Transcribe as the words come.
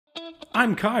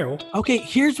I'm Kyle. Okay,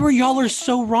 here's where y'all are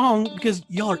so wrong because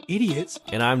y'all are idiots.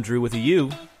 And I'm Drew with a U.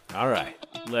 All right,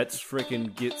 let's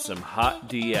frickin' get some hot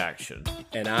D action.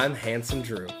 And I'm Handsome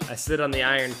Drew. I sit on the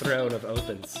Iron Throne of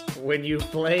Opens. When you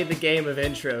play the game of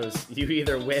intros, you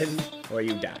either win or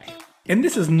you die. And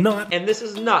this is not. And this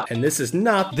is not.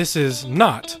 This is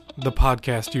not the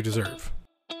podcast you deserve.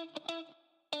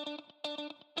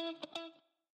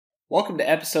 Welcome to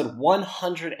episode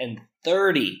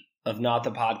 130 of Not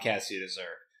the Podcast You Deserve.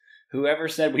 Whoever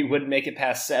said we wouldn't make it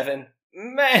past 7,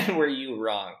 man, were you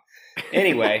wrong.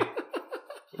 Anyway,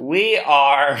 we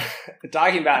are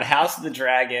talking about House of the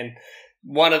Dragon,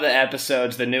 one of the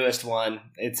episodes, the newest one.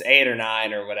 It's 8 or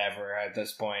 9 or whatever at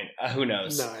this point. Who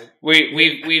knows? 9.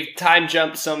 We've time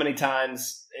jumped so many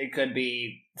times. It could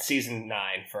be season 9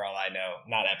 for all I know,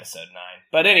 not episode 9.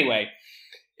 But anyway,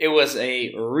 it was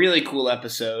a really cool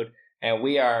episode, and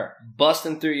we are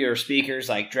busting through your speakers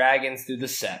like dragons through the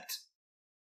sept.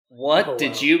 What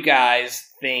did you guys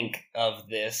think of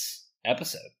this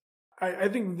episode? I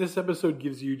think this episode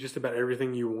gives you just about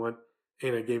everything you want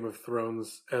in a Game of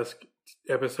Thrones-esque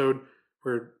episode,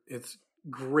 where it's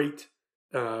great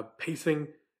pacing.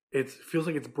 It feels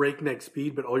like it's breakneck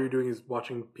speed, but all you're doing is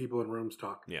watching people in rooms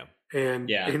talk. Yeah.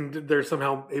 And they're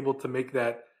somehow able to make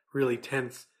that really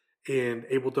tense and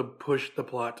able to push the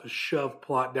plot, to shove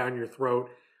plot down your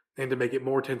throat, and to make it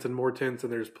more tense and more tense.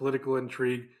 And there's political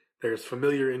intrigue, there's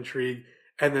familiar intrigue,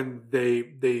 and then they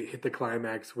hit the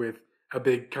climax with a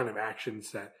big kind of action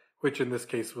set, which in this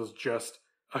case was just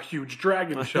a huge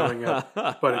dragon showing up,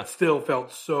 but it still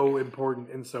felt so important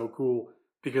and so cool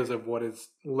because of what is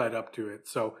led up to it.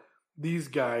 So these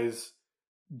guys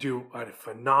do a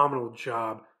phenomenal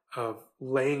job of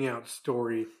laying out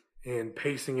story and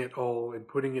pacing it all and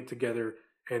putting it together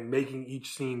and making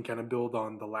each scene kind of build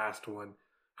on the last one.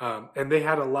 And they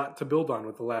had a lot to build on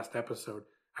with the last episode.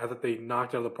 I thought they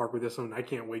knocked out of the park with this one. I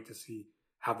can't wait to see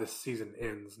how this season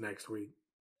ends next week.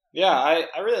 Yeah,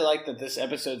 I really like that this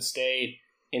episode stayed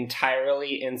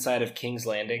entirely inside of King's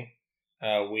Landing.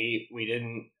 We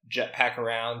didn't jetpack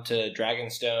around to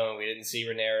Dragonstone. We didn't see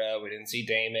Rhaenyra. We didn't see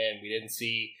Daemon. We didn't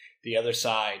see the other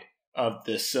side of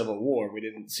this civil war. We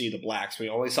didn't see the blacks. We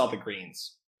only saw the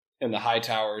greens and the high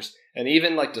towers. And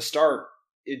even like to start,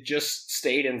 it just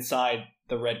stayed inside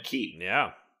the Red Keep.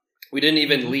 Yeah. We didn't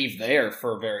even leave there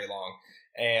for very long.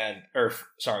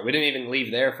 We didn't even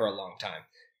leave there for a long time.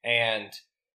 And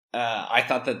I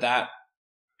thought that,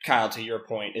 Kyle, to your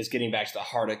point, is getting back to the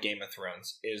heart of Game of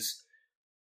Thrones, is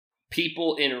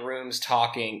people in rooms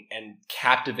talking and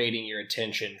captivating your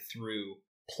attention through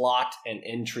plot and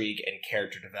intrigue and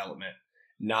character development,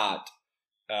 not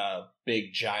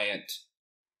big giant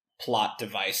plot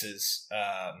devices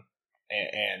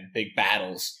and big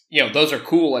battles. You know, those are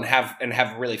cool and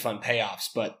have really fun payoffs,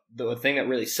 but the thing that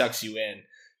really sucks you in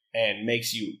and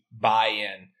makes you buy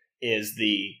in is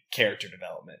the character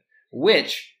development,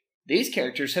 which these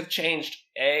characters have changed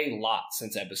a lot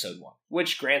since episode 1,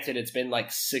 which granted it's been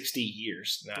like 60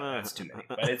 years. No, that's too many,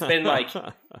 but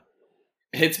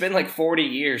it's been like 40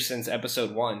 years since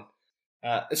episode 1.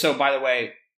 So by the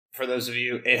way, for those of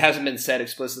you, it hasn't been said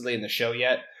explicitly in the show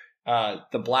yet.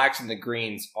 The blacks and the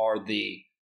greens are the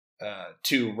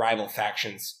two rival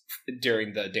factions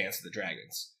during the Dance of the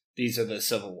Dragons. These are the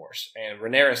civil wars, and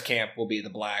Rhaenyra's camp will be the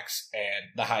blacks,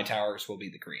 and the High Towers will be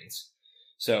the greens.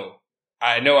 So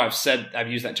I know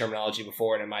I've used that terminology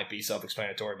before, and it might be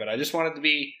self-explanatory, but I just wanted to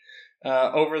be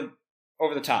over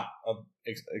the top of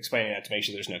explaining that to make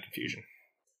sure there's no confusion.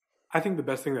 I think the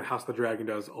best thing that House of the Dragon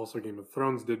does, also Game of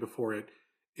Thrones did before it,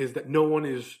 is that no one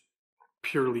is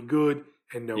purely good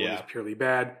and no one is purely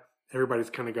bad. Everybody's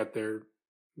kind of got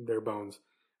their bones.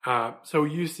 So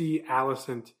you see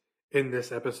Alicent in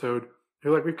this episode,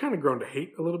 who we've kind of grown to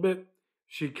hate a little bit.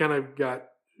 She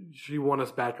won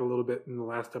us back a little bit in the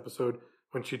last episode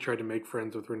when she tried to make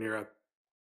friends with Rhaenyra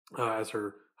as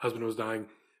her husband was dying.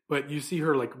 But you see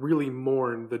her really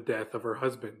mourn the death of her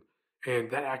husband.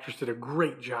 And that actress did a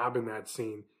great job in that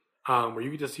scene, where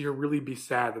you get to see her really be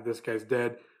sad that this guy's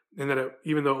dead. And that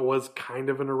even though it was kind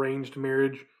of an arranged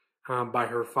marriage by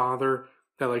her father,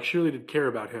 that she really did care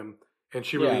about him. And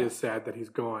she really is sad that he's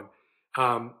gone.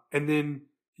 And then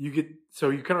you kind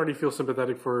of already feel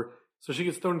sympathetic for her. So she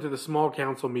gets thrown into the small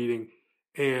council meeting,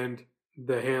 and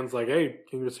the hand's like, "Hey,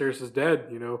 King Viserys is dead,"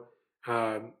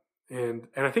 and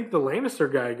I think the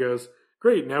Lannister guy goes,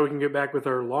 "Great, now we can get back with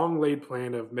our long-laid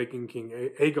plan of making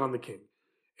King Aegon the king."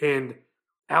 And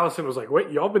Alicent was like, "Wait,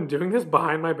 y'all been doing this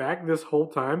behind my back this whole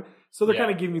time?" So they're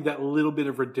kind of giving you that little bit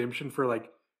of redemption for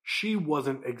she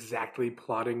wasn't exactly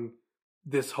plotting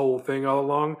this whole thing all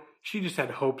along. She just had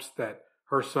hopes that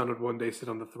her son would one day sit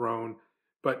on the throne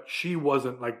but she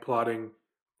wasn't like plotting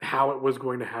how it was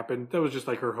going to happen. That was just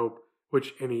like her hope,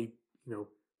 which any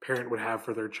parent would have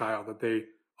for their child, that they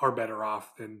are better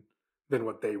off than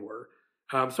what they were.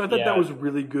 So I thought that was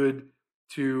really good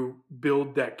to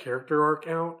build that character arc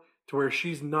out to where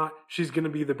she's going to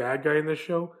be the bad guy in this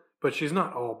show, but she's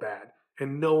not all bad.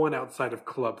 And no one outside of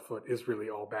Clubfoot is really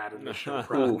all bad in this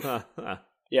show.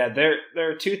 Yeah, there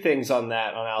are two things on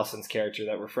Allison's character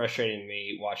that were frustrating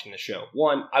me watching the show.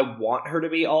 One, I want her to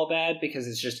be all bad because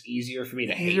it's just easier for me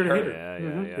to hate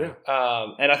her.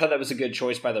 Yeah. And I thought that was a good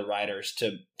choice by the writers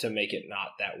to make it not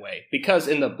that way. Because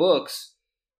in the book,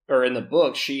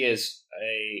 she is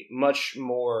a much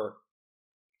more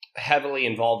heavily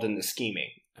involved in the scheming.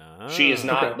 She is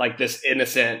not like this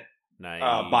innocent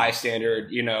bystander,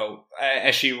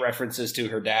 as she references to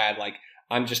her dad, like,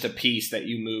 I'm just a piece that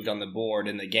you moved on the board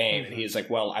in the game. And he's like,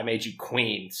 well, I made you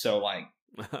queen. So like,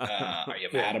 are you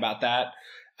mad about that?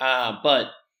 But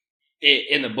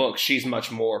in the book, she's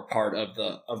much more part of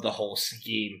the whole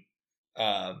scheme.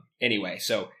 Anyway,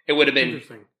 so it would have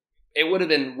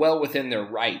been well within their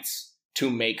rights to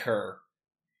make her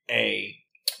a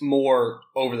more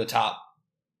over the top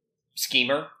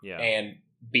schemer and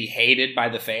be hated by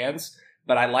the fans.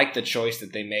 But I like the choice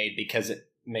that they made because it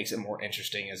makes it more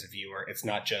interesting as a viewer. It's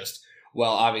not just, well,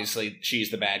 obviously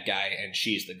she's the bad guy and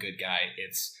she's the good guy.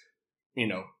 It's,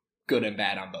 good and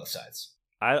bad on both sides.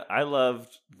 I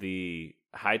loved the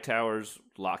Hightowers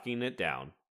locking it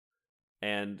down.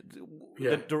 And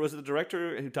was it the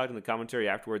director who talked in the commentary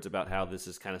afterwards about how this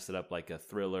is kind of set up like a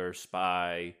thriller,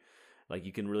 spy, like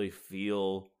you can really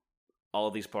feel all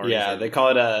of these parties. Yeah, they call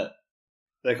it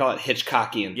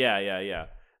Hitchcockian. Yeah.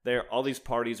 All these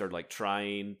parties are like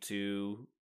trying to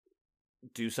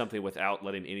do something without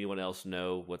letting anyone else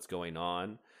know what's going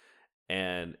on.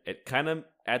 And it kind of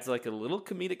adds like a little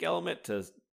comedic element to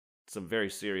some very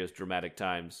serious dramatic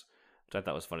times, which I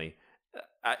thought was funny.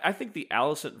 I think the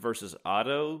Alicent versus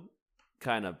Otto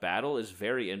kind of battle is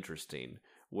very interesting,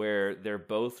 where they're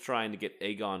both trying to get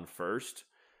Aegon first.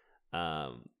 I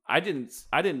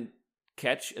didn't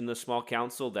catch in the small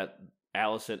council that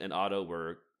Alicent and Otto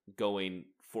were going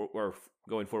forward,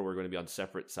 we're going to be on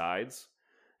separate sides,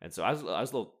 and so I was a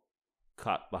little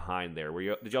caught behind there.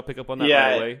 Did y'all pick up on that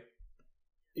right away?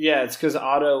 Yeah, it's because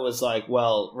Otto was like,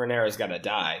 "Well, Rhaenyra's got to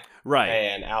die," right?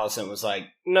 And Alicent was like,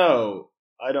 "No,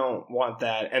 I don't want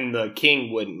that," and the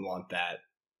king wouldn't want that,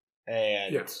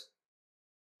 and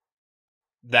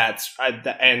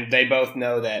and they both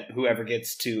know that whoever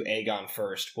gets to Aegon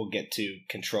first will get to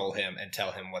control him and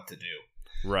tell him what to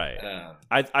do. Right.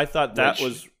 I thought that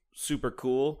was super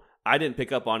cool. I didn't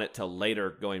pick up on it till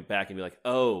later, going back and be like,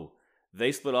 oh,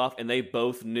 they split off and they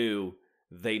both knew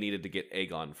they needed to get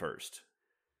Aegon first.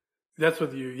 That's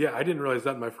with you. Yeah, I didn't realize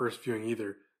that in my first viewing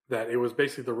either, that it was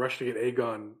basically the rush to get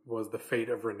Aegon was the fate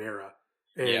of Rhaenyra.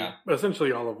 And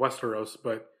essentially all of Westeros,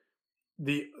 but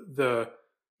the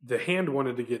Hand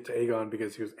wanted to get to Aegon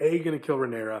because he was A, going to kill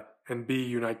Rhaenyra, and B,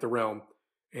 unite the realm.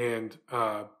 And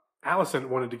Alicent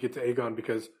wanted to get to Aegon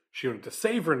because she wanted to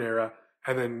save Rhaenyra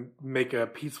and then make a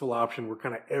peaceful option where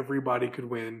kind of everybody could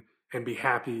win and be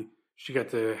happy. She got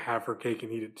to have her cake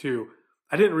and eat it too.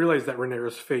 I didn't realize that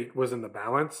Rhaenyra's fate was in the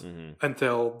balance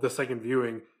until the second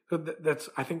viewing. So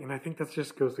I think that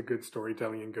just goes to good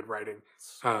storytelling and good writing.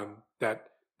 That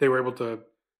they were able to,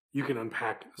 you can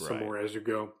unpack some more as you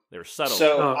go. They're subtle.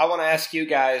 So I want to ask you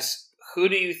guys, who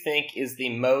do you think is the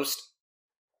most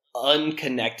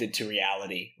unconnected to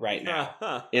reality right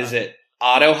now? Is it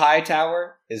Otto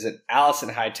Hightower? Is it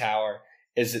Alicent Hightower?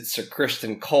 Is it Sir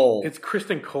Criston Cole? It's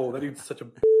Criston Cole. That dude's such a...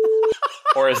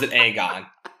 Or is it Aegon?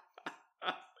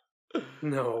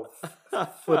 No.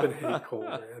 Flippin' hate Cole,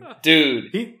 man.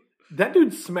 Dude. That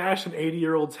dude smashed an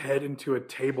 80-year-old's head into a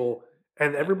table,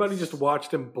 and everybody just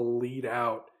watched him bleed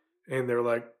out. And they're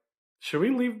like, should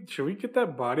we leave? Should we get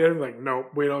that body? I'm like, no,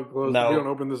 we don't close. No. We don't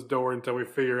open this door until we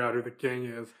figure out who the king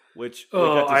is. Which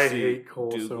I hate Cole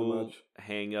Dougal so much.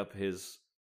 Hang up his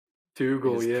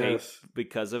Dougal, yes,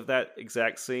 because of that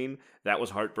exact scene. That was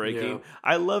heartbreaking. Yeah.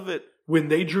 I love it when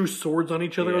they drew swords on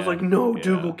each other. I was like, no,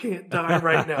 Dougal can't die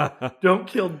right now. Don't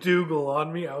kill Dougal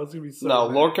on me. I was gonna be so mad.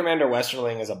 Lord Commander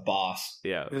Westerling is a boss.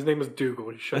 Yeah, his name is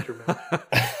Dougal. You shut your mouth.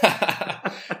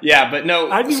 Yeah, but no.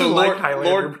 I didn't even like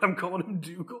Highlander, but I'm calling him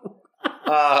Dougal.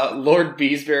 Lord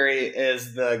Beesbury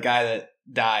is the guy that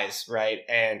dies, right?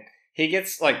 And he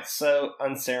gets like so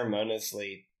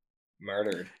unceremoniously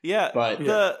murdered. Yeah, but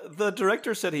the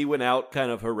director said he went out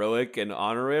kind of heroic and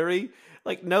honorary.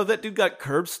 Like, no, that dude got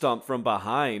curb stomped from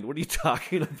behind. What are you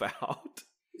talking about?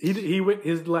 He went.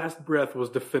 His last breath was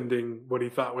defending what he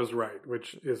thought was right,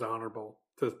 which is honorable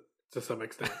to some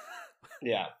extent.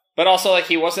 Yeah. But also, like,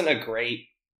 he wasn't a great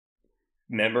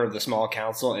member of the small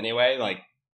council anyway. Like,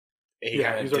 he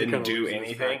kind of didn't do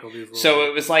anything. So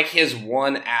it was like his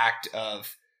one act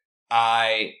of,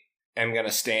 I am going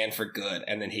to stand for good.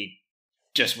 And then he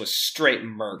just was straight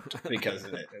murked because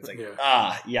of it. It's like,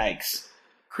 yikes.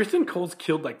 Kristen Cole's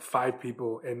killed like 5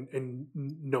 people and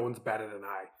no one's batted an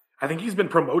eye. I think he's been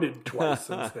promoted twice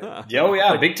since then. Oh,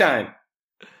 yeah, big time.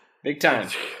 Big time.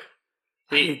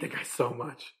 I hate that guy so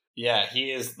much. Yeah,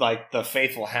 he is like the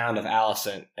faithful hound of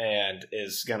Alicent and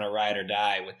is going to ride or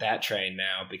die with that train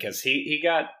now because he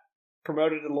got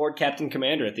promoted to Lord Captain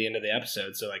Commander at the end of the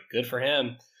episode. So, like, good for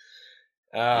him.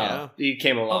 He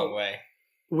came a long way.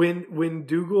 When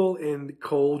Dougal and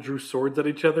Cole drew swords at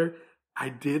each other, I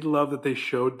did love that they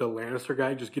showed the Lannister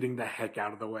guy just getting the heck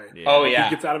out of the way. Yeah. Oh, yeah.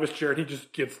 He gets out of his chair and he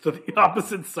just gets to the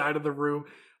opposite side of the room.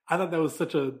 I thought that was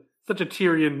such a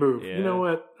Tyrion move. Yeah. You know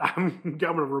what? I'm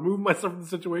going to remove myself from the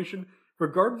situation.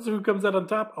 Regardless of who comes out on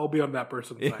top, I'll be on that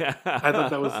person's side. Yeah. I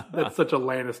thought that's such a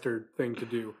Lannister thing to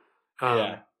do.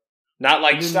 Not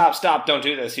like, stop, don't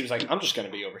do this. He was like, I'm just going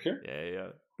to be over here. Yeah.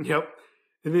 Yep.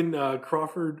 And then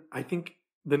Crawford, I think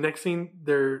the next scene,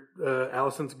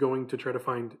 Alicent's going to try to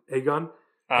find Aegon.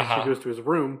 And she goes to his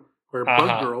room where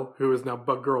Bug Girl, who is now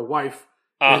Bug Girl wife,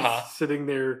 is sitting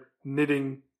there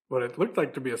knitting what it looked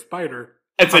like to be a spider.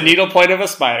 It's a needlepoint of a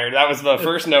spider. That was the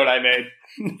first note I made.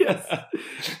 Yes.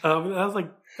 I was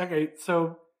like, okay,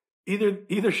 so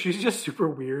either she's just super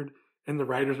weird and the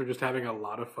writers are just having a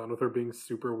lot of fun with her being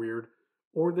super weird,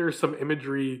 or there's some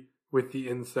imagery with the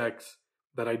insects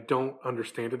that I don't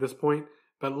understand at this point.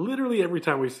 But literally every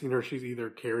time we've seen her, she's either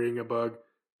carrying a bug,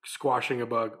 squashing a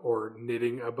bug, or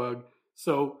knitting a bug.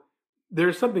 So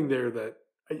there's something there that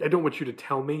I don't want you to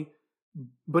tell me.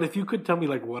 But if you could tell me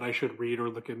like what I should read or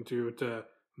look into to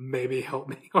maybe help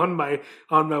me on my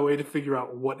way to figure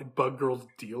out what Bug Girl's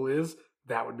deal is,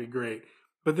 that would be great.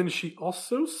 But then she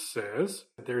also says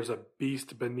there's a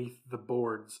beast beneath the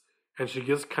boards, and she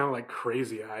gets kind of like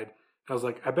crazy-eyed. I was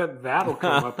like, I bet that'll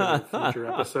come up in a future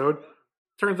episode.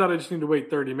 Turns out I just need to wait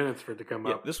 30 minutes for it to come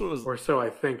up. This one was, or so I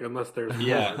think, unless there's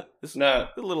more. This a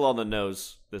little on the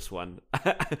nose, this one.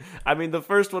 I mean, the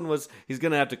first one was he's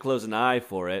going to have to close an eye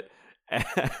for it.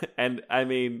 And I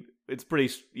mean, it's pretty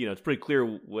clear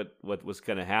what was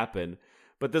going to happen.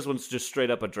 But this one's just straight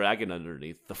up a dragon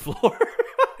underneath the floor.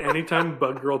 Anytime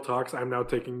Bug Girl talks, I'm now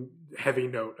taking heavy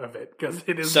note of it because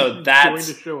it is going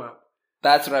to show up.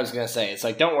 That's what I was going to say. It's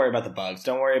like, don't worry about the bugs.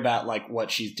 Don't worry about like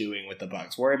what she's doing with the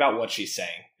bugs. Worry about what she's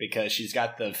saying because she's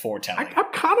got the foretelling.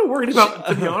 I'm kind of worried about,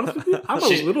 to be honest with you, I'm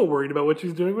a little worried about what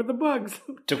she's doing with the bugs.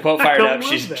 To quote Fired Up,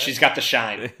 she's got the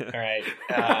shine. All right.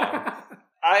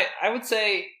 I would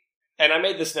say, and I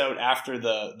made this note after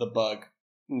the bug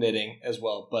knitting as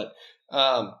well, but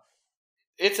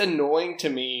it's annoying to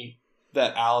me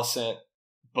that Alicent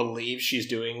believes she's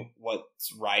doing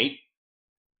what's right.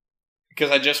 Because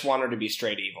I just want her to be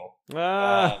straight evil.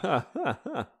 That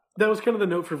was kind of the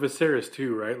note for Viserys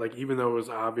too, right? Like, even though it was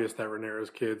obvious that Rhaenyra's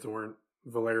kids weren't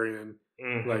Valyrian,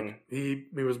 like he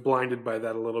was blinded by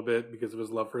that a little bit because of his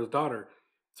love for his daughter.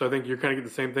 So I think you're kind of getting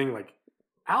the same thing. Like,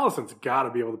 Alicent's got to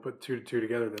be able to put 2 to 2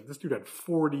 together. That this dude had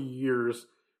 40 years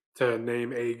to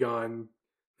name Aegon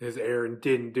his heir and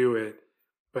didn't do it.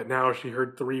 But now she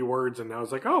heard 3 words and now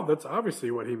it's like, oh, that's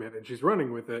obviously what he meant, and she's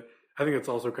running with it. I think it's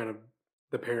also kind of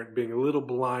the parent being a little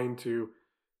blind to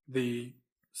the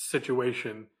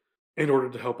situation in order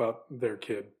to help out their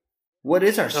kid. What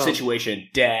is our situation,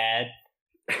 Dad?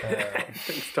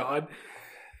 Thanks, Todd.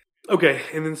 Okay,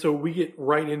 and then so we get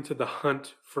right into the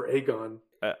hunt for Aegon.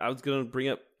 I was going to bring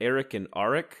up Eric and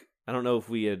Arik. I don't know if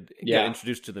we had got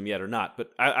introduced to them yet or not, but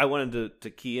I wanted to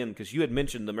key in because you had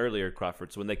mentioned them earlier,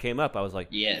 Crawford. So when they came up, I was like,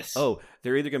 yes. Oh,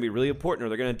 they're either going to be really important or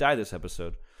they're going to die this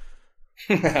episode.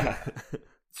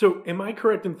 So, am I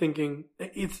correct in thinking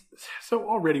it's so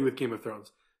already with Game of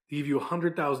Thrones? They give you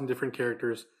 100,000 different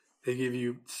characters. They give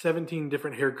you 17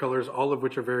 different hair colors, all of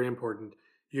which are very important.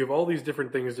 You have all these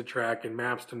different things to track and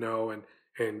maps to know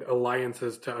and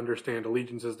alliances to understand,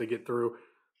 allegiances to get through.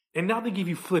 And now they give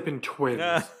you flippin'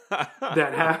 twins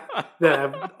that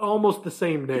have almost the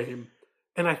same name.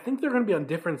 And I think they're going to be on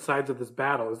different sides of this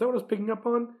battle. Is that what I was picking up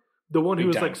on? The one who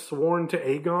was like sworn to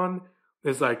Aegon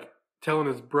is like telling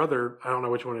his brother, I don't know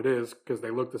which one it is because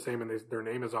they look the same and their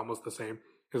name is almost the same,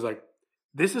 is like,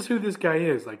 this is who this guy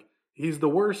is. Like, he's the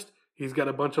worst. He's got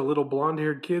a bunch of little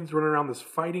blonde-haired kids running around this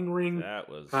fighting ring. That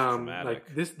was dramatic.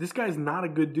 Like, this guy's not a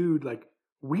good dude. Like,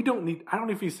 I don't know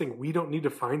if he's saying we don't need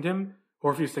to find him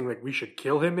or if he's saying, like, we should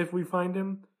kill him if we find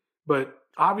him. But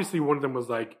obviously one of them was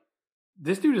like,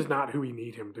 this dude is not who we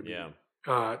need him to be.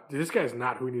 Yeah. This guy is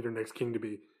not who we need our next king to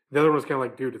be. The other one was kind of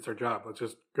like, dude, it's our job. Let's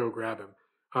just go grab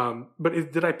him.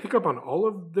 But did I pick up on all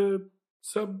of the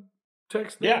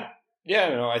subtext there? Yeah,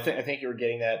 no, I think you were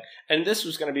getting that. And this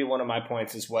was going to be one of my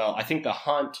points as well. I think the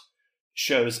hunt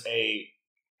shows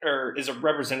is a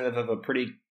representative of a pretty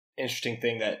interesting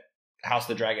thing that House of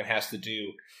the Dragon has to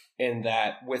do, in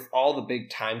that with all the big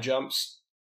time jumps,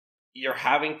 you're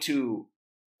having to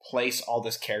place all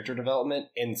this character development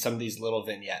in some of these little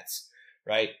vignettes,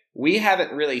 right? We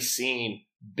haven't really seen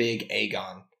Big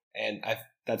Aegon, and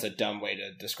that's a dumb way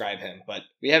to describe him, but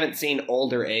we haven't seen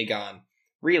older Aegon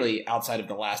really outside of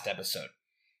the last episode.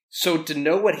 So to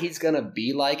know what he's going to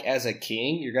be like as a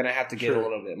king, you're going to have to get a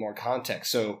little bit more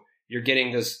context. So you're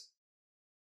getting this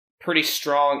pretty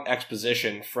strong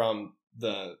exposition from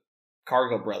the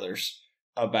Cargill brothers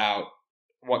about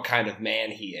what kind of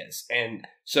man he is. And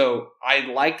so I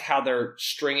liked how they're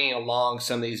stringing along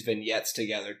some of these vignettes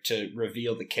together to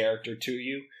reveal the character to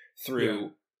you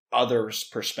through others'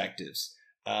 perspectives.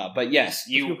 But yes,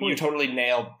 you totally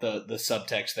nailed the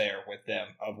subtext there with them.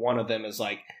 Of one of them is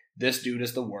like, this dude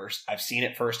is the worst. I've seen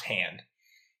it firsthand.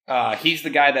 He's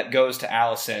the guy that goes to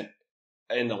Alicent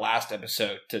in the last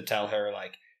episode to tell her,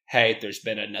 like, hey, there's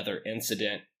been another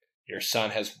incident. Your son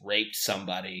has raped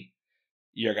somebody.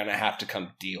 You're going to have to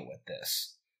come deal with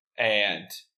this. And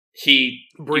you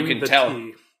can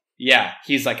tell. Yeah,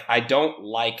 he's like, I don't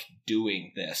like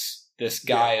doing this. This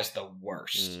guy is the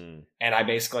worst. And I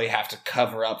basically have to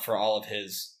cover up for all of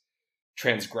his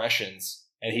transgressions,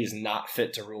 and he's not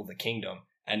fit to rule the kingdom.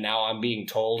 And now I'm being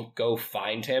told, go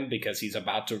find him because he's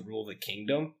about to rule the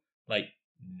kingdom. Like,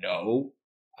 no,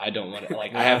 I don't want to.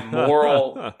 Like, I have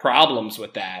moral problems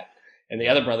with that. And the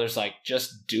other brother's like,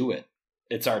 just do it.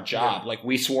 It's our job. Like,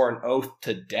 we swore an oath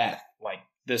to death. Like,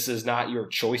 this is not your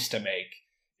choice to make.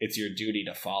 It's your duty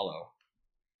to follow.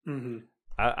 Mm-hmm.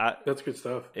 That's good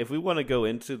stuff. If we want to go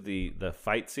into the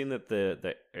fight scene that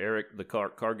the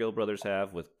Cargill brothers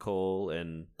have with Cole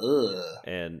and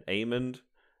Aemond,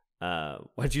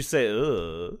 why'd you say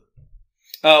ugh?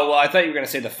 Oh, well, I thought you were going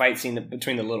to say the fight scene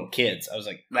between the little kids. I was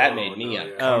like, that made me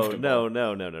uncomfortable. Oh,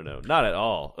 no, not at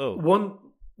all. Oh,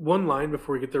 one line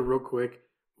before we get there real quick.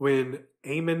 When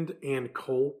Aemond and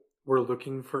Cole were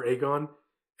looking for Aegon,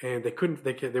 and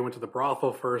they went to the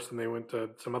brothel first, and they went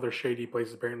to some other shady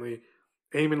places apparently.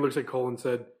 Aemond looks at Cole and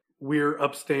said, we're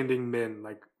upstanding men.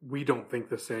 Like, we don't think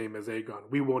the same as Aegon.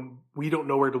 We don't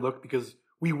know where to look because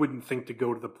we wouldn't think to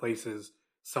go to the places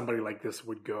somebody like this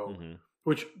would go. Mm-hmm.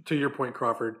 Which, to your point,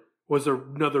 Crawford, was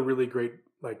another really great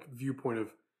viewpoint of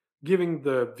giving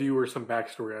the viewer some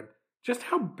backstory on just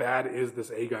how bad is this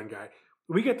Aegon guy.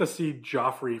 We get to see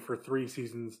Joffrey for 3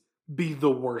 seasons be the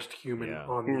worst human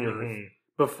on the earth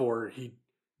before he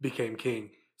became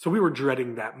king. So we were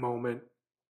dreading that moment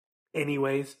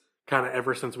anyways, kind of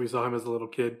ever since we saw him as a little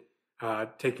kid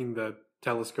taking the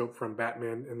telescope from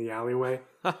Batman in the alleyway.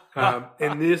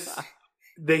 And this,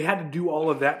 they had to do all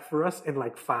of that for us in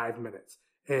like 5 minutes.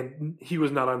 And he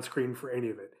was not on screen for any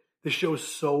of it. The show is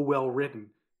so well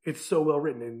written. It's so well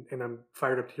written, and I'm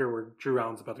fired up to hear where Drew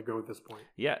Allen's about to go at this point.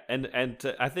 Yeah, and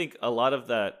I think a lot of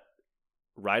that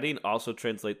writing also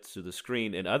translates to the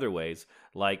screen in other ways,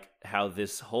 like how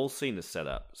this whole scene is set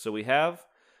up. So we have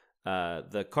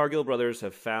the Cargill brothers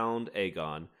have found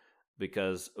Aegon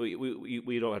because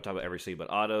we don't have to talk about every scene,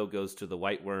 but Otto goes to the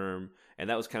White Worm,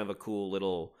 and that was kind of a cool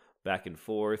little back and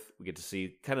forth. We get to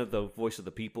see kind of the voice of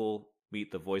the people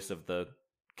meet the voice of the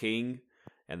king,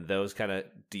 and those kind of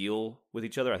deal with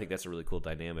each other. I think that's a really cool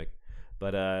dynamic.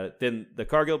 But then the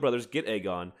Cargill brothers get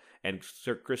Aegon, and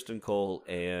Sir Criston Cole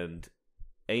and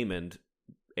Aemond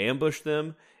ambush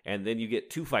them, and then you get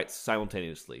 2 fights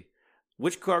simultaneously.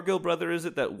 Which Cargill brother is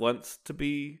it that wants to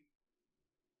be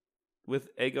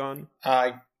with Aegon?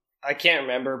 I can't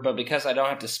remember, but because I don't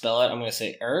have to spell it, I'm going to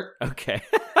say Okay.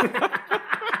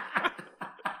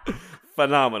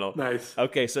 Phenomenal. Nice.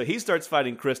 Okay, so he starts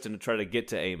fighting Criston to try to get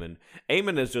to Aemond.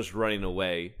 Aemond is just running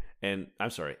away, and I'm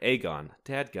sorry, Aegon.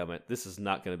 Dadgummit, this is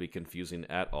not going to be confusing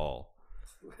at all.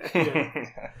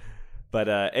 But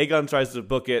Aegon tries to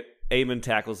book it. Aemond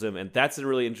tackles him, and that's a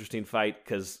really interesting fight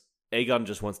because Aegon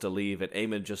just wants to leave, and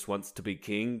Aemond just wants to be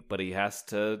king, but he has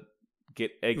to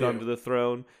get Aegon to the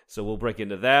throne. So we'll break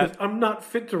into that. I'm not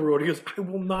fit to rule. He goes, I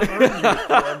will not argue.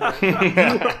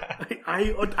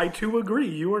 I too agree.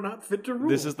 You are not fit to rule.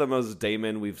 This is the most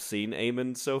Daemon we've seen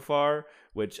Aemond so far,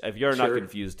 which if you're not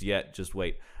confused yet, just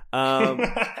wait.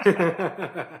 The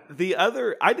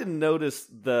other, I didn't notice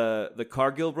the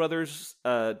Cargill brothers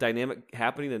dynamic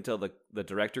happening until the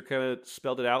director kind of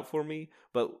spelled it out for me.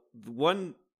 But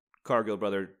one Cargill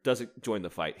brother doesn't join the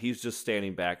fight. He's just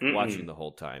standing back watching the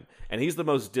whole time. And he's the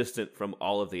most distant from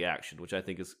all of the action, which I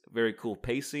think is very cool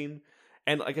pacing.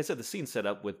 And like I said, the scene's set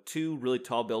up with 2 really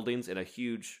tall buildings and a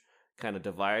huge kind of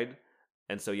divide.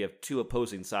 And so you have 2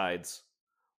 opposing sides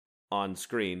on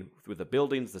screen with the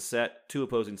buildings, the set, 2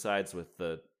 opposing sides with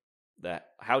the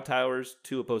Hightowers,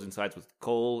 2 opposing sides with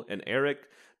Cole and Eric,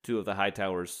 2 of the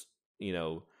Hightowers,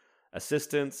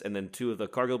 assistants, and then 2 of the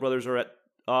Cargill brothers are at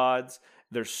odds.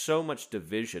 There's so much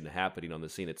division happening on the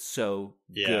scene. It's so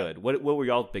good. What were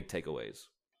y'all's big takeaways?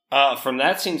 From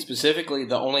that scene specifically,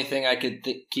 the only thing I could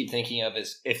keep thinking of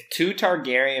is if 2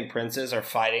 Targaryen princes are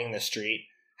fighting in the street,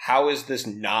 how is this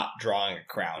not drawing a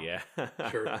crowd? Yeah.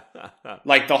 Sure.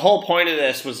 Like, the whole point of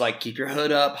this was, like, keep your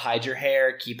hood up, hide your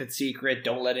hair, keep it secret,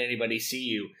 don't let anybody see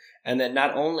you. And then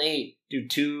not only do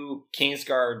 2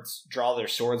 Kingsguards draw their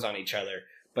swords on each other,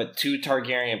 but 2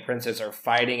 Targaryen princes are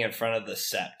fighting in front of the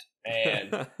sept.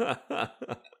 And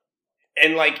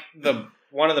like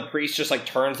one of the priests just like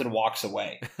turns and walks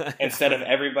away instead of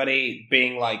everybody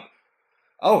being like,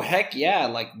 "Oh heck yeah!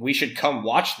 Like we should come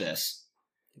watch this."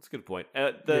 That's a good point.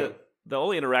 The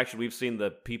only interaction we've seen the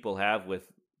people have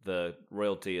with the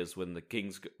royalty is when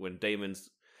Daemon's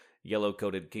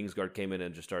yellow-coated Kingsguard came in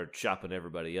and just started chopping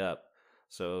everybody up.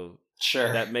 So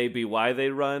sure, that may be why they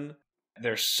run.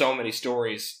 There's so many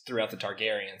stories throughout the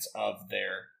Targaryens of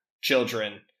their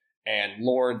children and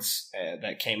lords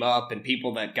that came up and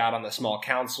people that got on the small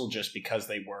council just because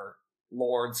they were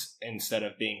lords instead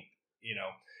of being,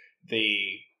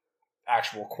 the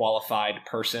actual qualified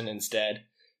person instead.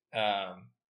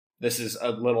 This is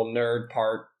a little nerd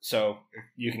part, so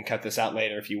you can cut this out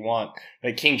later if you want.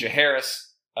 But King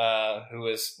Jaehaerys, who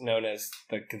is known as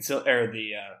the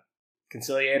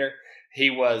Conciliator,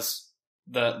 he was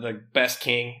the best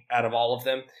king out of all of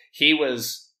them. He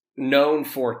was known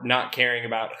for not caring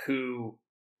about who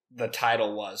the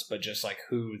title was, but just like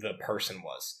who the person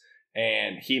was.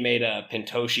 And he made a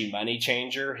Pentoshi money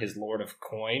changer his Lord of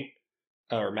Coin,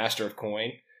 or Master of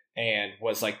Coin, and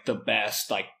was like the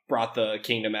best, like brought the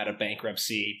kingdom out of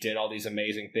bankruptcy, did all these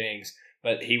amazing things,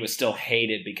 but he was still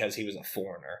hated because he was a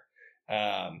foreigner.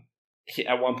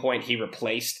 At one point he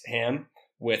replaced him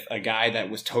with a guy that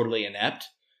was totally inept,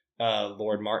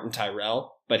 Lord Martin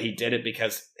Tyrell, but he did it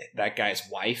because that guy's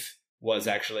wife was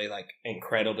actually like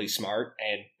incredibly smart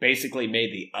and basically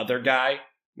made the other guy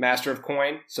Master of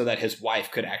Coin so that his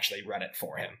wife could actually run it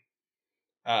for him.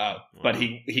 But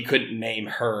he couldn't name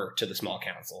her to the small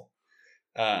council.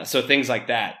 So things like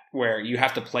that, where you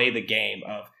have to play the game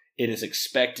of it is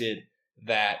expected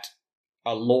that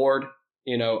a lord,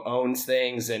 owns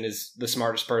things and is the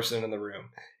smartest person in the room.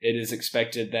 It is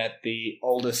expected that the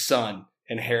oldest son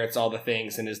inherits all the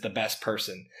things and is the best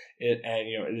person.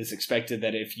 It is expected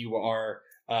that if you are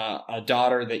a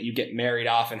daughter that you get married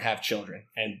off and have children.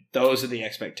 And those are the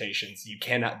expectations. You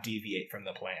cannot deviate from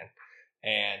the plan.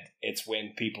 And it's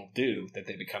when people do that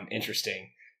they become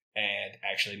interesting and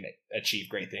actually achieve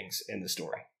great things in the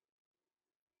story.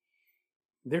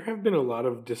 There have been a lot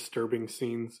of disturbing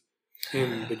scenes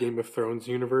in the Game of Thrones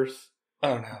universe.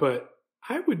 Oh, no. But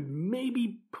I would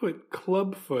maybe put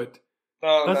Clubfoot.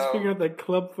 Let's figure out that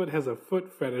Clubfoot has a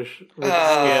foot fetish.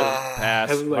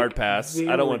 Pass, hard pass.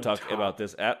 I don't want to talk about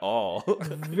this at all.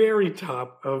 Very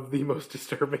top of the most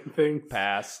disturbing things.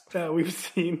 Pass. That we've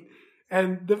seen.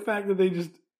 And the fact that they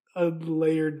just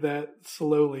layered that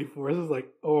slowly for us is like,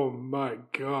 oh my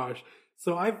gosh.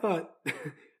 So I thought,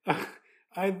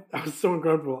 I was so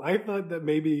uncomfortable. I thought that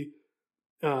maybe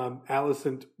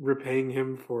Alicent repaying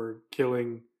him for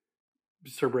killing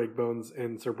Sir Breakbones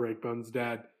and Sir Breakbones'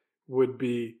 dad would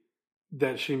be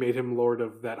that she made him lord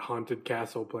of that haunted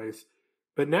castle place.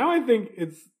 But now I think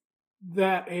it's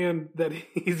that and that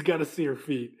he's got to see her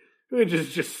feet, which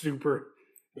is just super.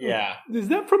 Yeah. Is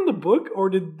that from the book, or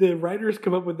did the writers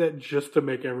come up with that just to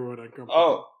make everyone uncomfortable?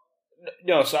 Oh,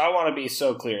 no, so I want to be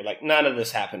so clear. Like, none of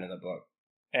this happened in the book.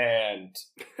 And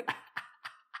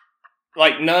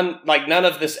none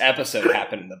of this episode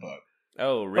happened in the book.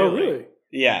 Oh, really? Oh, really?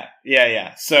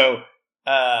 Yeah. So,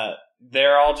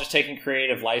 they're all just taking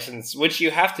creative license, which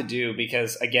you have to do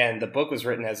because, again, the book was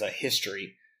written as a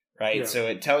history, right? Yeah. So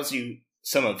it tells you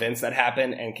some events that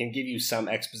happen and can give you some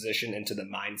exposition into the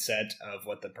mindset of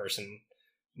what the person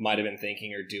might have been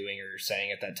thinking or doing or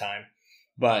saying at that time.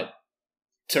 But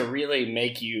to really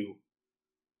make you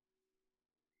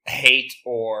hate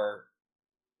or,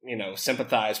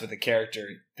 sympathize with the character,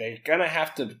 they're going to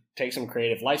have to take some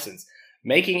creative license.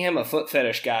 Making him a foot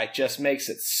fetish guy just makes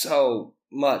it so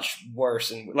much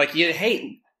worse. And like, you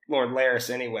hate Lord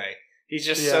Larys anyway. He's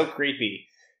just so creepy.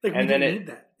 Like, we didn't need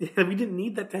that. We didn't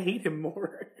need that to hate him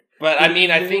more. But I mean,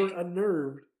 I think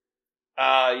unnerved.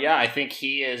 Yeah, I think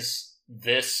he is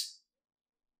this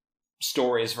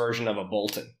story's version of a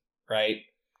Bolton, right?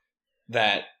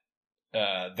 That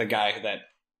the guy that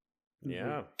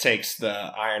takes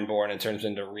the Ironborn and turns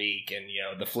into Reek and,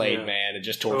 the Flayed Man and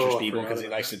just tortures people because he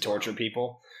likes to torture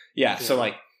people. Yeah, so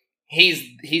like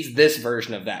he's this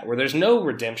version of that where there's no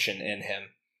redemption in him.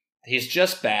 He's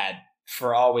just bad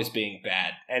for always being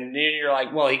bad. And then you're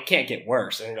like, well, he can't get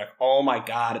worse. And you're like, oh my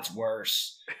God, it's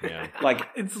worse. Yeah. Like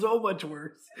it's so much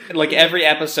worse. Like every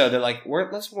episode, they're like,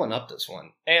 let's one up this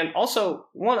one. And also,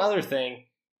 one other thing,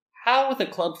 how with a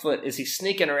clubfoot is he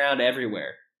sneaking around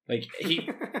everywhere? Like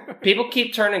people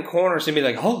keep turning corners and be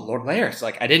like, oh, Lord Laris,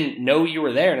 like I didn't know you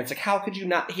were there. And it's like, how could you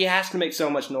not? He has to make so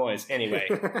much noise. Anyway.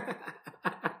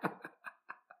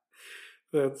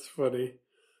 That's funny.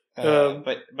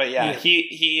 But yeah,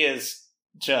 he is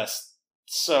just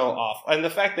so off. And the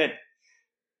fact that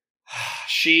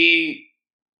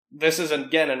this is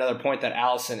again another point that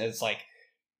Allison is like,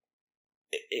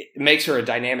 it makes her a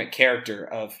dynamic character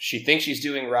of, she thinks she's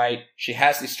doing right. She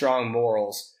has these strong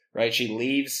morals, right? She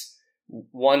leaves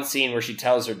one scene where she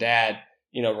tells her dad,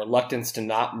 reluctance to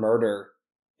not murder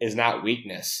is not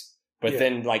weakness. But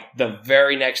then like the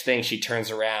very next thing she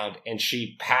turns around and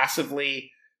she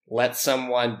passively lets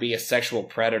someone be a sexual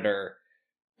predator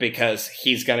because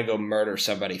he's going to go murder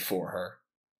somebody for her.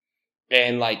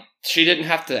 And like, she didn't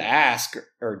have to ask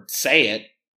or say it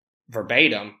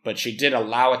verbatim, but she did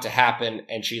allow it to happen,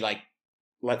 and she like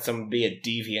let someone be a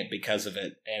deviant because of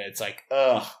it. And it's like,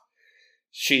 ugh,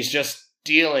 she's just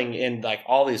dealing in like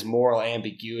all these moral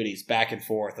ambiguities back and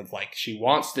forth of like, she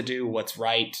wants to do what's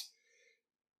right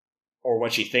or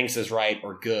what she thinks is right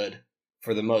or good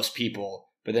for the most people,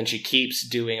 but then she keeps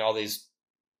doing all these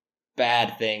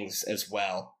bad things as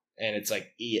well. And it's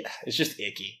like, it's just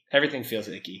icky. Everything feels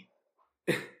icky.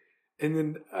 And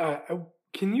then,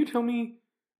 can you tell me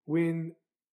when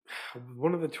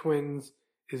one of the twins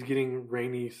is getting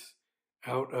Rhaenys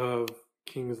out of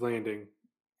King's Landing?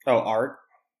 Oh, Art?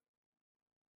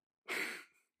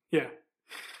 Yeah.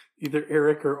 Either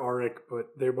Eric or Auric, but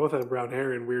they both have brown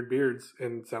hair and weird beards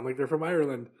and sound like they're from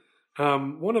Ireland.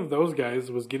 One of those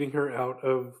guys was getting her out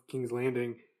of King's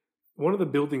Landing. One of the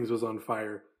buildings was on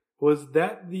fire. Was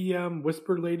that the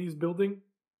Whisper Ladies building?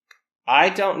 I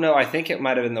don't know. I think it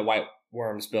might have been the White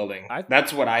Worms building.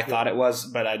 That's what I thought it was,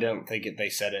 but I don't think they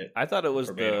said it. I thought it was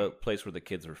the place where the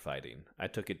kids were fighting. I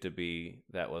took it to be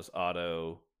that was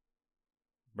Otto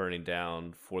burning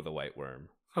down for the White Worm.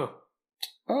 Huh.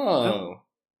 Oh.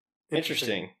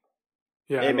 Interesting.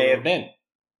 Yeah, it may have been.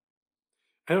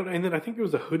 And then I think it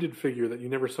was a hooded figure that you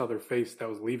never saw their face that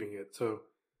was leaving it. So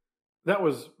that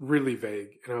was really vague,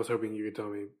 and I was hoping you could tell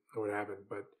me what happened,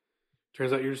 but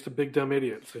turns out you're just a big dumb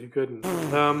idiot, so you couldn't.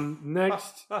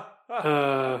 Next,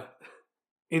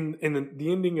 in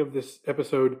the ending of this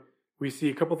episode, we see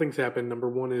a couple things happen. Number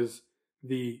one is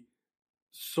the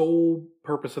sole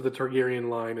purpose of the Targaryen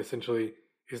line, essentially,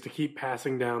 is to keep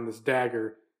passing down this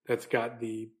dagger that's got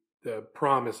the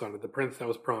promise on it, the prince that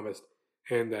was promised,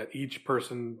 and that each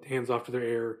person hands off to their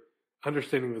heir,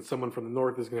 understanding that someone from the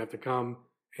north is going to have to come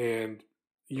and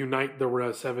unite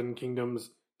the 7 kingdoms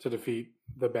to defeat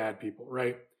the bad people,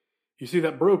 right? You see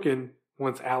that broken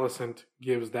once Alicent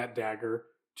gives that dagger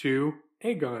to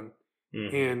Aegon.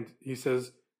 Mm-hmm. And he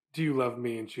says, "Do you love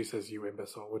me?" And she says, "You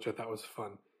imbecile," which I thought was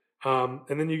fun.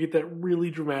 And then you get that really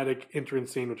dramatic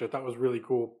entrance scene, which I thought was really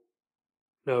cool,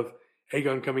 of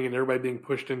Aegon coming in, everybody being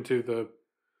pushed into the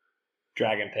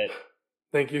dragon pit.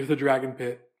 Thank you, the dragon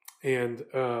pit. And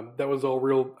that was all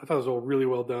real. I thought it was all really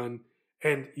well done.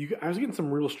 And I was getting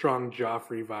some real strong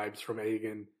Joffrey vibes from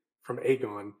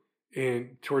Aegon.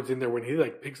 And towards the end there, when he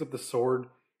like picks up the sword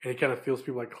and he kind of feels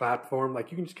people like clap for him,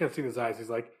 like you can just kind of see in his eyes. He's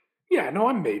like, "Yeah, no,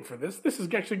 I'm made for this. This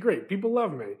is actually great. People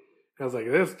love me." And I was like,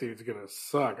 "This dude's gonna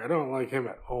suck. I don't like him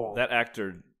at all." That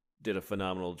actor did a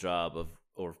phenomenal job of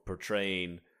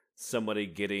portraying somebody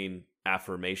getting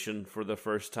affirmation for the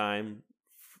first time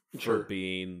for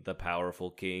being the powerful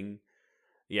king.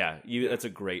 Yeah, that's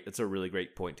a really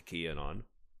great point to key in on.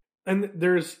 And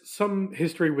there's some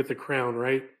history with the crown,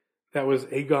 right? That was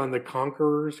Aegon the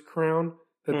Conqueror's crown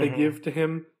that they give to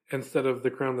him instead of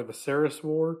the crown that Viserys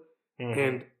wore. Mm-hmm.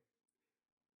 And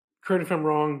correct if I'm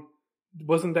wrong,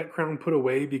 wasn't that crown put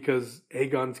away because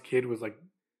Aegon's kid was like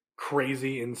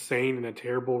crazy, insane, and a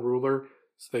terrible ruler?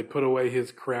 So they put away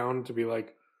his crown to be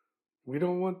like, we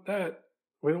don't want that.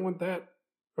 We don't want that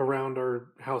around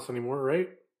our house anymore, right?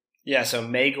 Yeah, so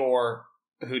Maegor,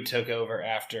 who took over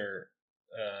after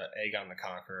Aegon the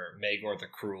Conqueror, Maegor the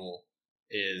Cruel,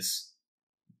 is,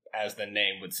 as the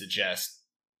name would suggest,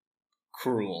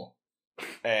 cruel.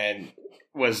 and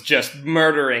was just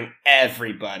murdering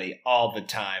everybody all the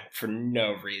time for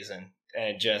no reason,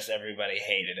 and just everybody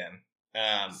hated him.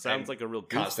 Sounds like a real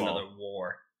caused goofball. another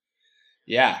war.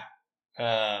 Yeah.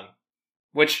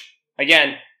 Which,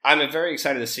 again, I'm very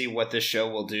excited to see what this show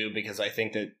will do, because I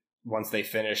think that once they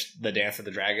finish the Dance of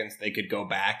the Dragons, they could go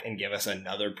back and give us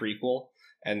another prequel.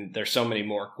 And there's so many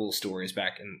more cool stories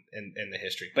back in the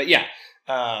history. But yeah,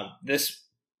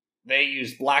 they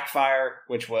used Blackfire,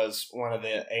 which was one of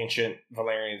the ancient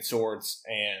Valyrian swords,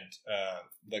 and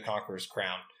the Conqueror's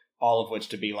crown, all of which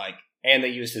to be like, and they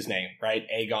used his name, right?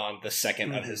 Aegon, the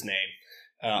second of his name,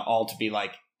 all to be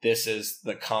like, this is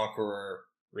the Conqueror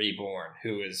reborn,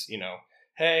 who is,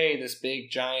 hey, this big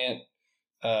giant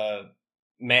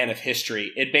man of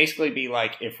history. It'd basically be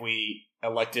like if we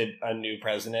elected a new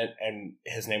president and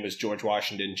his name was George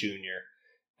Washington Jr.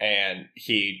 and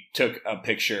he took a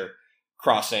picture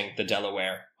crossing the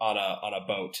Delaware on a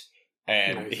boat,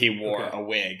 and he wore a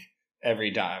wig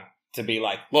every time to be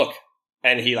like, look,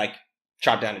 and he like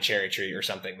chopped down a cherry tree or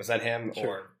something. Was that him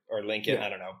or Lincoln? Yeah. I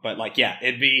don't know. But like, yeah,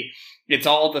 it's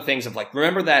all the things of like,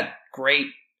 remember that great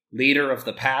leader of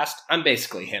the past? I'm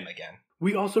basically him again.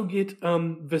 We also get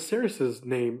Viserys'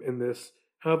 name in this.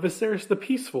 Viserys the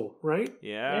Peaceful, right?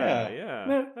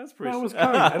 Yeah. That's pretty. That was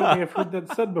kind. I don't think I've heard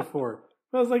that said before.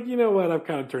 I was like, you know what? I've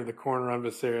kind of turned the corner on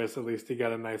Viserys. At least he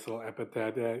got a nice little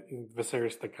epithet.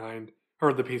 Viserys the Kind,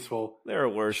 or the Peaceful. There are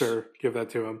worse. Sure, give that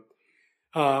to him.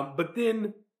 But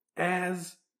then,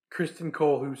 as Kristen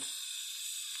Cole, who's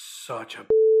such a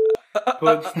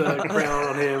puts the crown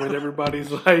on him, and everybody's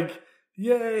like,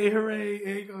 yay, hooray,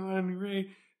 Aegon, hooray.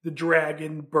 The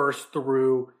dragon burst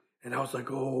through, and I was like,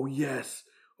 oh, yes.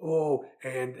 Oh,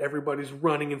 and everybody's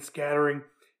running and scattering,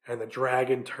 and the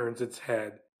dragon turns its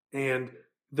head. And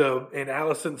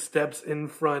Alicent steps in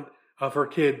front of her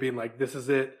kid, being like, this is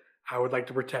it. I would like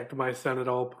to protect my son at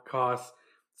all costs.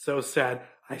 So sad.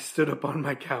 I stood up on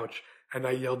my couch and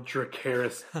I yelled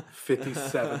Dracarys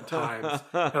 57 times.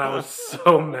 And I was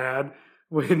so mad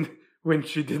when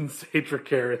she didn't say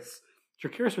Dracarys.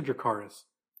 Dracarys or Dracarys?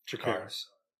 Dracarys.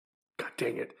 God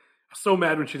dang it. I was so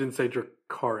mad when she didn't say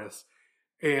Dracarys.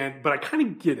 But I kind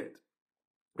of get it.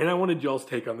 And I wanted y'all's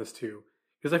take on this too.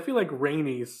 Because I feel like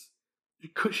Rhaenys,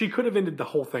 she could have ended the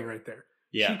whole thing right there.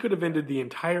 Yeah. She could have ended the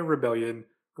entire rebellion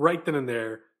right then and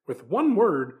there with one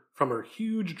word from her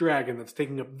huge dragon that's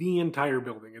taking up the entire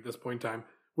building at this point in time,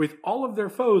 with all of their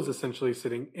foes essentially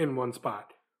sitting in one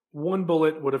spot. One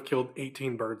bullet would have killed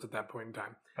 18 birds at that point in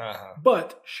time. Uh-huh.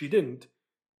 But she didn't.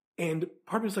 And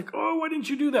part of me was like, oh, why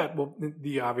didn't you do that? Well,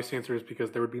 the obvious answer is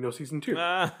because there would be no season 2.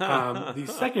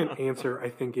 The second answer, I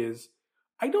think, is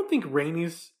I don't think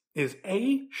Rhaenys is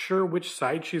A, sure which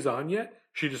side she's on yet.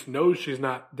 She just knows she's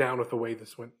not down with the way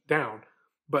this went down.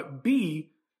 But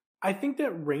B, I think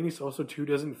that Rhaenys also too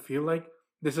doesn't feel like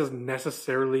this is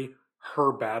necessarily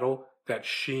her battle that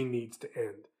she needs to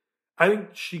end. I think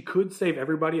she could save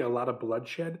everybody a lot of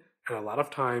bloodshed and a lot of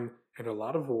time and a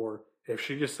lot of war if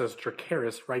she just says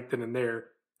Dracarys right then and there,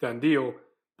 done deal.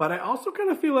 But I also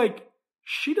kind of feel like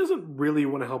she doesn't really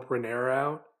want to help Rhaenyra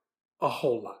out a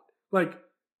whole lot. Like,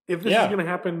 if this is going to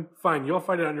happen, fine, y'all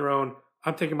fight it on your own.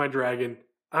 I'm taking my dragon.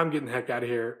 I'm getting the heck out of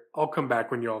here. I'll come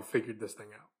back when y'all figured this thing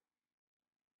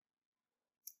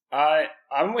out.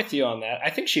 I'm with you on that. I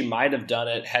think she might have done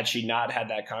it had she not had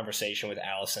that conversation with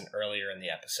Alicent earlier in the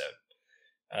episode.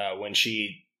 When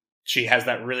she has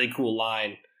that really cool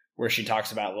line where she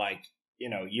talks about, like,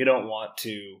 you don't want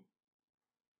to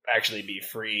actually be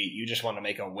free. You just want to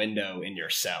make a window in your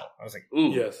cell. I was like,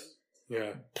 ooh. Yes.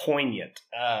 Yeah. Poignant.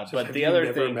 But the other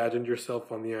thing... never imagined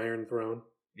yourself on the Iron Throne?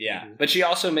 Yeah. Mm-hmm. But she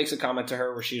also makes a comment to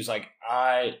her where she was like,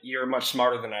 you're much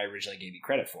smarter than I originally gave you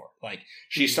credit for. Like,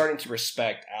 she's starting to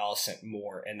respect Alicent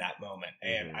more in that moment.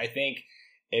 And I think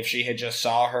if she had just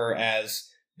saw her as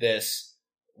this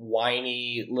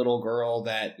whiny little girl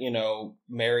that,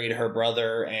 married her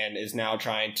brother and is now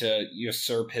trying to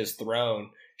usurp his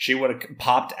throne, she would have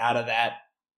popped out of that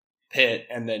pit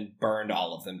and then burned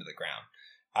all of them to the ground.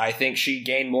 I think she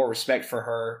gained more respect for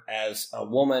her as a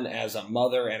woman, as a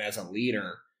mother, and as a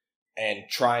leader, and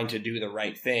trying to do the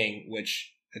right thing,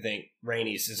 which I think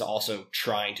Rhaenys is also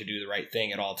trying to do the right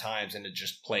thing at all times, and it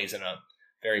just plays in a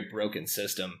very broken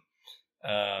system.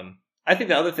 I think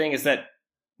the other thing is that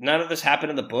none of this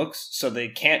happened in the books, so they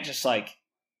can't just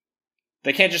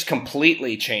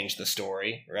completely change the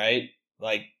story, right?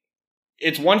 Like,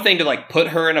 it's one thing to put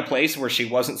her in a place where she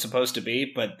wasn't supposed to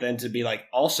be, but then to be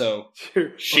also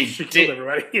she killed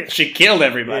everybody. Yeah. She killed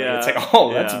everybody. Yeah. It's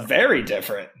that's very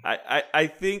different. I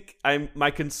think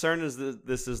my concern is that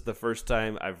this is the first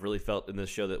time I've really felt in this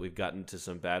show that we've gotten to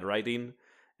some bad writing,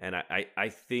 And I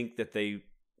think that they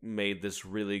made this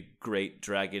really great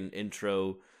dragon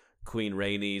intro, Queen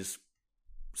Rhaenys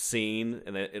scene,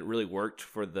 and it really worked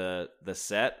for the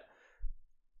set.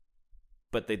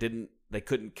 But they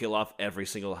couldn't kill off every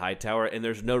single Hightower, and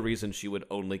there's no reason she would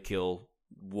only kill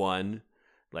one.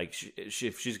 Like,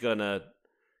 if she's gonna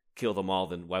kill them all,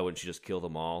 then why wouldn't she just kill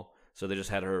them all? So they just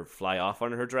had her fly off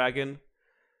on her dragon,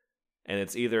 and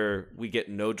it's either we get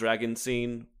no dragon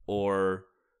scene or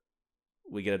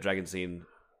we get a dragon scene.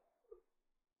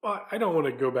 Well, I don't want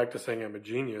to go back to saying I'm a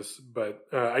genius, but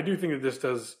I do think that this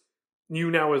does.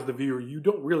 You now, as the viewer, you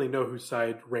don't really know whose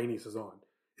side Rhaenys is on.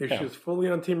 If she was fully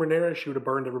on Team Rhaenyra, she would have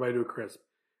burned everybody to a crisp.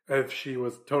 If she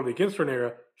was totally against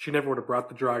Rhaenyra, she never would have brought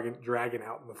the dragon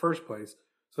out in the first place.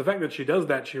 So the fact that she does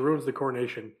that, she ruins the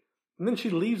coronation, and then she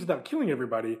leaves without killing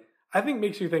everybody, I think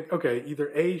makes you think, okay, either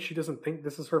A, she doesn't think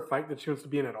this is her fight that she wants to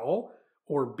be in at all,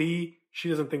 or B, she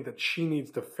doesn't think that she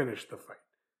needs to finish the fight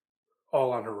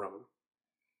all on her own.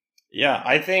 Yeah,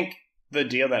 I think the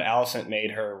deal that Alicent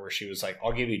made her, where she was like,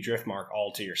 I'll give you Driftmark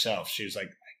all to yourself. She was like,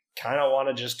 I kind of want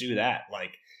to just do that.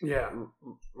 Like, yeah,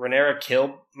 Rhaenyra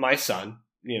killed my son,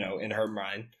 in her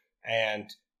mind,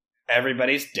 and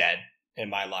everybody's dead in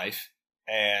my life.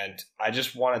 And I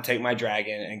just want to take my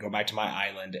dragon and go back to my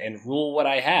island and rule what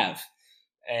I have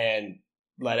and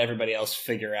let everybody else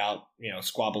figure out,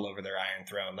 squabble over their Iron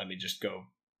Throne. Let me just go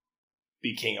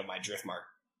be king of my Driftwood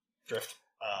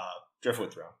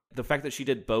throne. The fact that she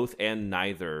did both and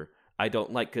neither, I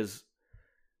don't like, because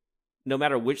no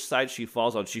matter which side she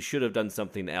falls on, she should have done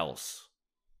something else.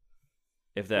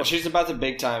 Well, she's about to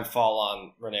big time fall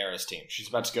on Rhaenyra's team. She's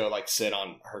about to go sit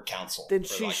on her council. Then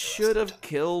she should have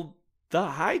killed the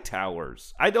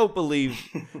Hightowers. I don't believe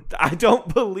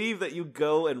that you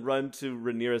go and run to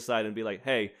Rhaenyra's side and be like,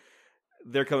 hey,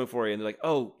 they're coming for you. And they're like,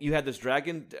 oh, you had this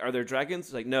dragon? Are there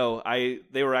dragons? Like, no,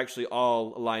 they were actually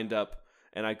all lined up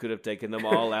and I could have taken them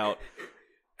all out.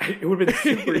 It would have been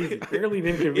super easy, fairly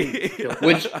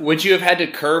inconvenient. Would you have had to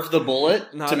curve the bullet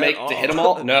to hit them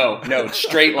all? No,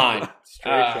 straight line.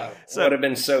 Straight shot. So, would have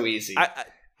been so easy.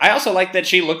 I also like that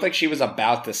she looked like she was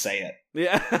about to say it.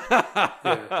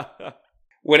 Yeah.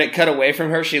 When it cut away from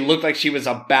her, she looked like she was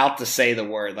about to say the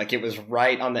word, like it was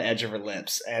right on the edge of her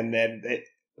lips, and then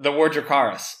the word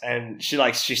Dracarys, and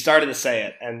she started to say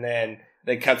it, and then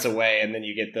it cuts away, and then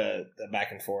you get the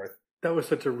back and forth. That was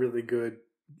such a really good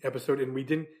episode, and we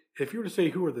didn't. If you were to say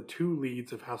who are the two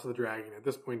leads of House of the Dragon at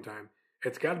this point in time,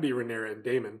 it's got to be Rhaenyra and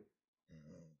Daemon,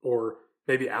 or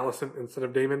maybe Alicent instead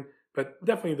of Daemon. But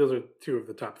definitely, those are two of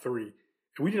the top three.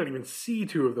 And we didn't even see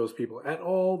two of those people at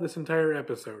all this entire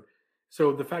episode.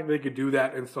 So the fact that they could do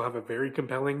that and still have a very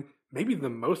compelling, maybe the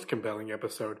most compelling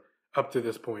episode up to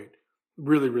this point,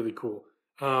 really, really cool.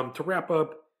 To wrap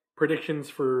up, predictions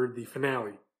for the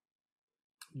finale.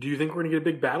 Do you think we're going to get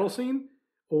a big battle scene?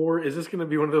 Or is this going to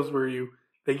be one of those where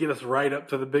they get us right up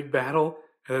to the big battle,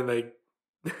 and then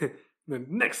the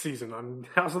next season on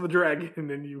House of the Dragon, and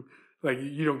then you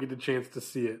don't get the chance to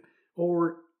see it?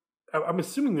 Or I'm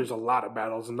assuming there's a lot of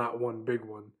battles and not one big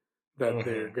one that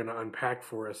they're going to unpack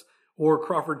for us. Or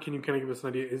Crawford, can you kind of give us an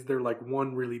idea? Is there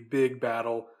one really big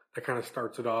battle that kind of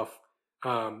starts it off,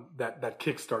 that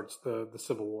kickstarts the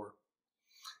Civil War?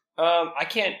 I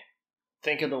can't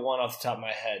think of the one off the top of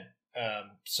my head.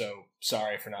 So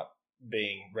sorry for not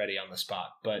being ready on the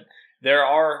spot. But there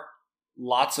are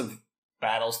lots of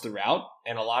battles throughout,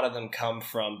 and a lot of them come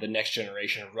from the next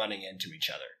generation running into each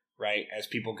other, right? As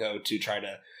people go to try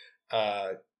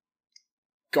to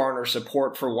garner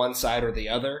support for one side or the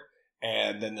other,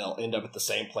 and then they'll end up at the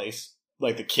same place.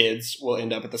 Like the kids will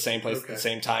end up at the same place at the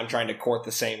same time, trying to court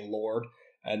the same lord,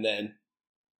 and then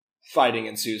fighting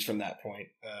ensues from that point.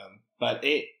 But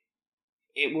it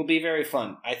will be very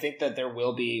fun. I think that there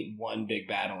will be one big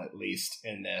battle at least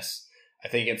in this. I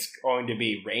think it's going to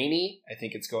be rainy. I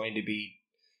think it's going to be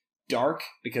dark,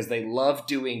 because they love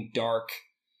doing dark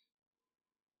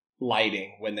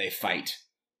lighting when they fight.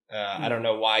 I don't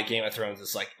know why Game of Thrones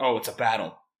is like, oh, it's a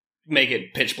battle, make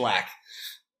it pitch black.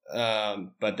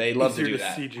 But they love to do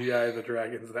that. CGI the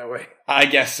dragons that way. I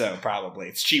guess so. Probably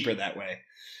it's cheaper that way.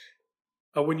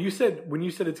 When you said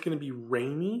it's going to be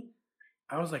rainy,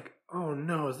 I was like, oh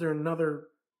no, is there another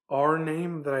R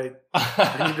name that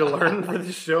I need to learn for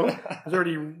this show? There's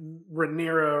already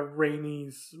Rhaenyra,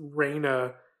 Rhaenys,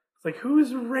 Rhaena. It's like,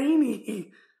 who's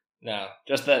Rainy? No,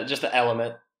 just the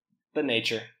element, the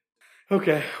nature.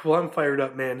 Okay, well, I'm fired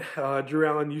up, man. Drew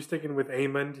Allen, you sticking with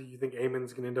Aemon? Do you think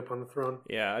Aemon's going to end up on the throne?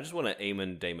 Yeah, I just want an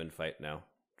Aemon-Daemon fight now.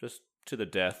 Just to the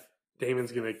death.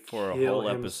 Daemon's going to for kill a whole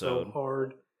him episode. So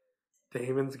hard.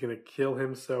 Daemon's going to kill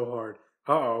him so hard.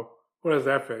 Uh-oh. What is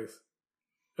that face?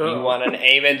 Uh-oh. You want an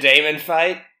Aemon-Daemon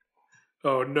fight?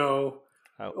 Oh no!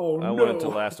 I no! want it to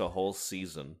last a whole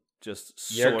season.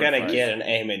 Just you're gonna fight. get an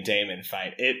Eamon Damon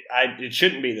fight. It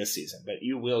shouldn't be this season, but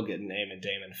you will get an Eamon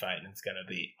Damon fight, and it's gonna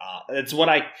be. It's what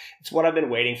I've been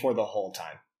waiting for the whole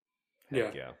time.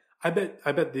 Yeah. I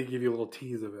bet they give you a little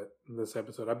tease of it in this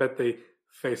episode. I bet they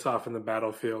face off in the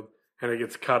battlefield, and it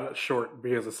gets cut short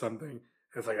because of something.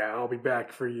 It's like, I'll be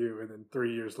back for you, and then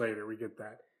 3 years later we get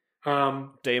that.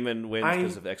 Damon wins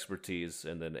because of expertise,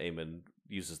 and then Eamon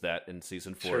uses that in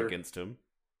season 4 against him.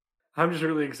 I'm just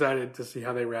really excited to see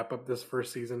how they wrap up this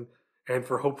first season, and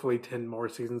for hopefully 10 more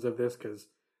seasons of this, because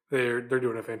they're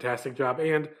doing a fantastic job,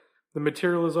 and the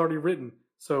material is already written,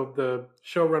 so the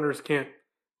showrunners can't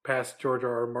pass George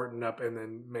R.R. Martin up and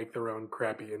then make their own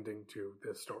crappy ending to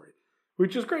this story,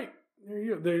 which is great.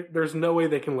 There's no way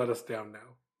they can let us down now.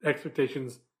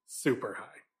 Expectations super high.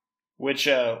 Which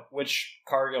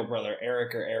Cargill brother,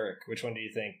 Eric or Eric? Which one do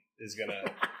you think is gonna?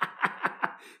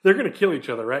 They're gonna kill each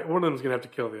other, right? One of them's gonna have to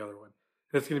kill the other one.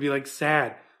 And it's gonna be like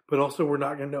sad, but also we're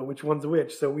not gonna know which one's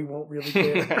which, so we won't really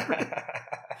care.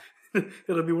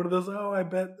 It'll be one of those. Oh, I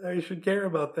bet I should care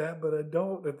about that, but I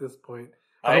don't at this point.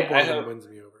 I hope one of them wins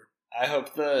me over. I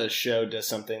hope the show does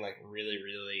something like really,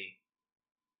 really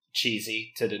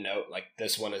cheesy to denote like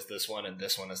this one is this one and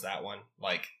this one is that one.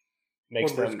 Like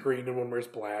makes one wears green and one wears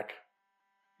black.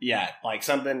 Yeah, like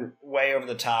something way over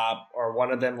the top, or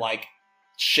one of them like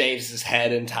shaves his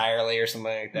head entirely or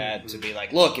something like that to be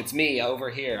like, look, it's me over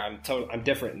here. I'm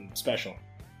different and special.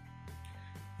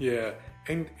 Yeah,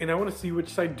 and I want to see which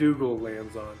side Dougal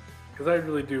lands on, because I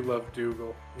really do love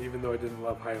Dougal, even though I didn't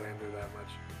love Highlander that much.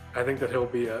 I think he'll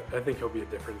be a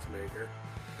difference maker.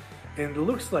 And it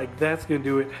looks like that's going to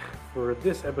do it for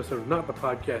this episode of Not the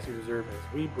Podcast You Deserve,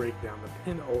 as we break down the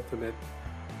penultimate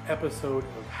episode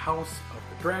of House of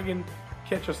the Dragon.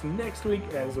 Catch us next week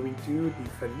as we do the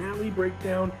finale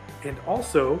breakdown and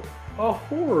also a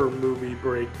horror movie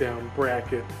breakdown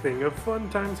bracket thing of fun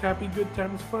times, happy, good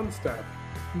times, fun stuff.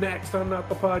 Next on Not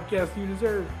the Podcast You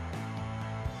Deserve.